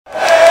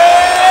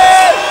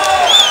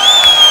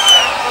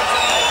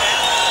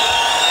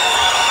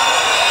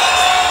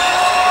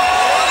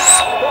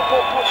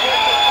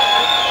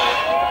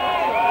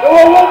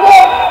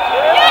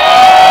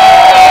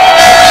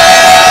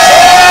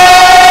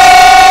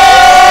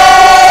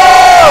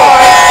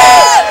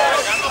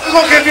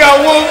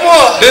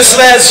This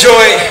last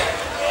joint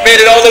made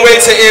it all the way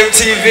to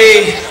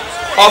MTV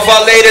off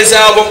our latest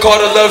album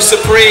called The Love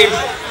Supreme.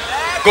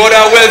 Go to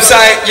our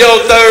website,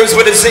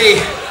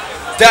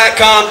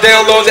 YoThurs.com,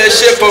 download that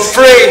shit for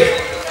free.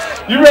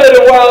 You ready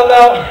to wild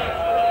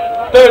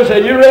out?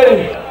 Thursday, you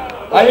ready?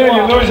 I hear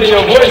you losing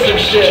your voice and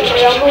shit.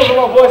 Yeah, I'm losing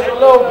my voice a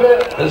little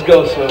bit. Let's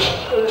go, son.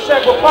 The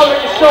Czech Republic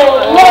is so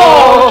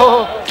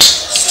long.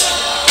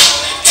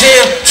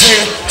 Damn.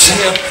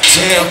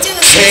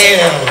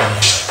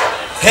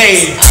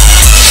 Hey.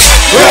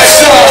 Right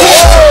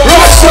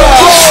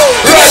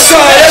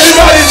side,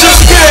 everybody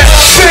just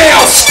bounce.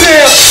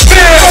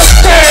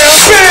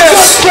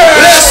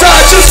 Left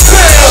side, just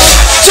bounce.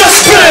 In the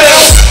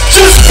middle,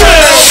 just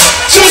bounce.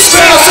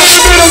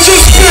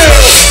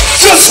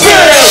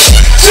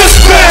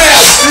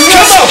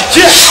 Come on,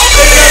 yeah.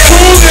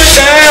 Move it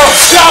now.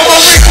 Y'all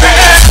want me to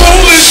act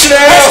foolish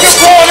now.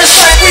 Basketball is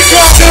like we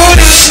gon' do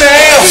this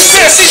now. We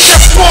fancy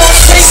just wanna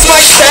taste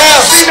my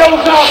style. She knows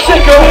I'm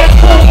sicker.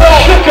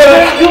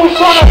 You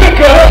tryna pick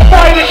her.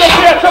 Fighting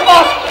compared to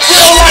us.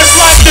 Real life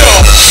like you.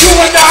 You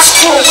and I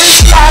cool. We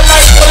fly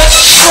like bullets.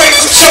 Straight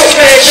to show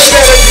man. You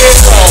better get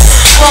low.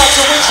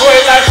 Sponsoring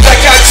great life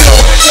like I do.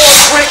 More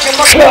drink in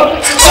my club.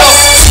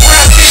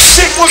 Rap this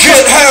chick will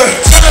get hurt.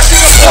 Tell her she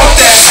can fuck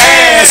that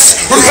ass.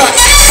 Right.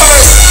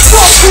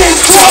 Fuck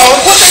these clothes.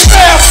 What they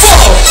bad for? I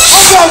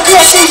love good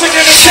music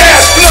in the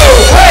jazz blue.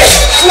 Hey,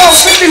 flow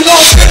 51,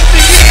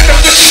 50 in the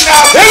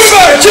 59.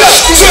 Everybody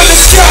just to the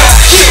sky.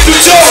 Keep the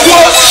dog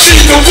up.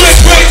 See the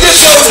wind break the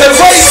nose and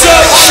raise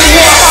up. Turn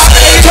it up.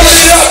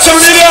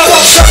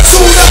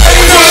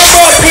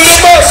 Put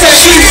 'em up. Say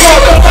she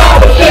fuck 'em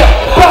out of that.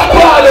 Pop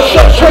bottles,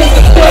 some trace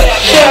the step.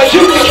 Yeah,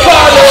 you can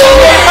follow.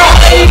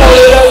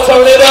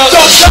 Turn it up.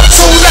 Don't shut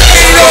through the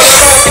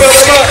haters. Put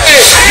 'em up.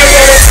 Hey, you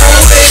better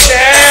fool it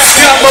now.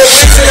 Got more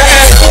tricks in the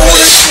ass.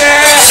 Foolish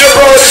now. Your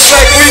bro is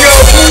like we go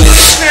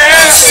foolish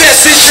now. Says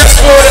she just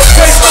wanna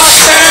face my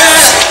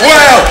style.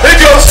 Wow, it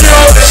goes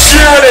down and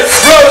shouting.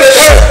 Roll it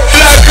up.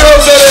 Black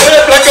girls on the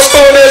hip like a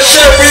phone and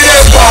shit. We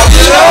that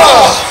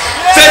popular.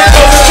 Take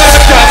over to the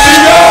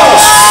coffee.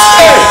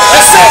 Hey,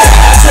 that's it.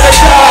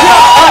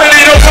 I don't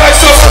need no price,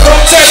 so I'm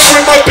rotating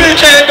with my big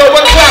hand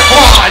going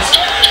clockwise.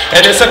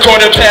 And it's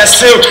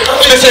 2:15.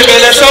 Listen, man,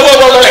 that's all I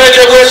wanna hang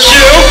it with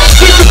you.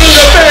 You can be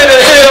the fan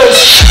of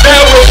hills. Now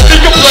you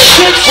can play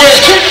hits with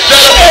hits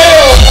that are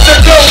ill. So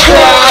don't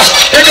cry.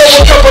 Here go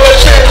a couple of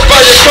chants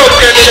by your coke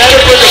and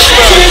that'll bring a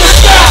smile. See the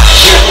stop,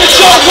 keep the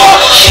jump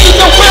up. Keep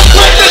the whip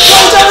with the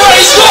toes and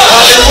raise up.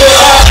 Hollywood,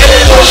 turn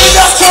it up.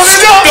 Go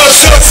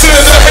jump to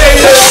the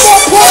haters.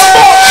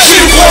 She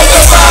won't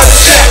come out of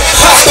that.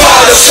 Pop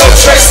out of some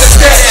traces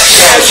that.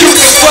 Now you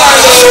can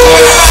follow.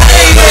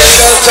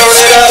 Turn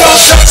it up.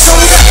 Don't jump to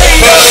the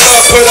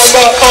haters. Put 'em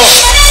up.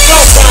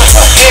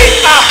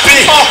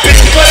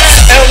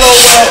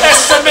 A-B-B-L-O-L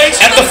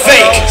and the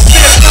fake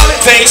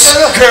face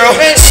girl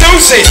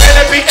Susie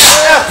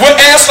with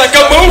ass like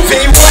a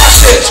movie.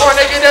 Watch it. Trying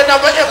to get a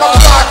number in my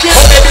pocket.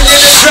 Or maybe in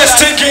your dress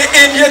to get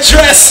in your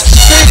dress.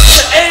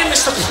 The aim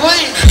is to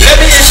play. Let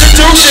me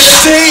introduce you to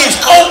Steve.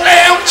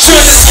 O.M. To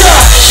the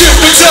sky, give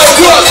the dog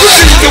up.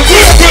 See the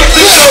whip with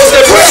the nose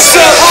that breaks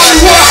up.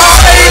 Hollywood,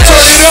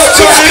 turn it up.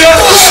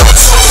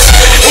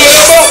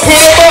 Put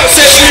 'em up,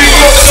 say she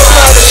wants to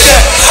ride the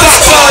set. Pop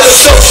bottles,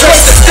 so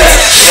trust the step.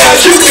 Now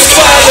you can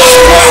follow.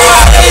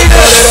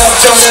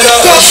 Turn it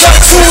up. Don't shut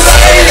to the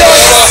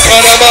haters.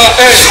 Put 'em up,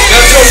 hey,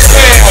 now just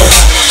bounce.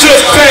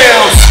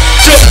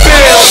 Everybody just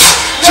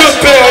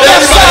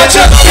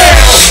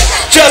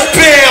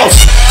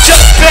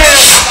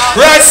bounce.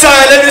 Right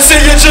side, let me see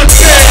you just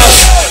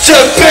bounce.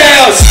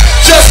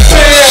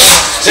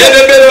 In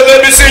the middle,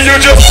 let me see you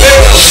just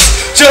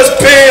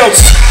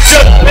bounce.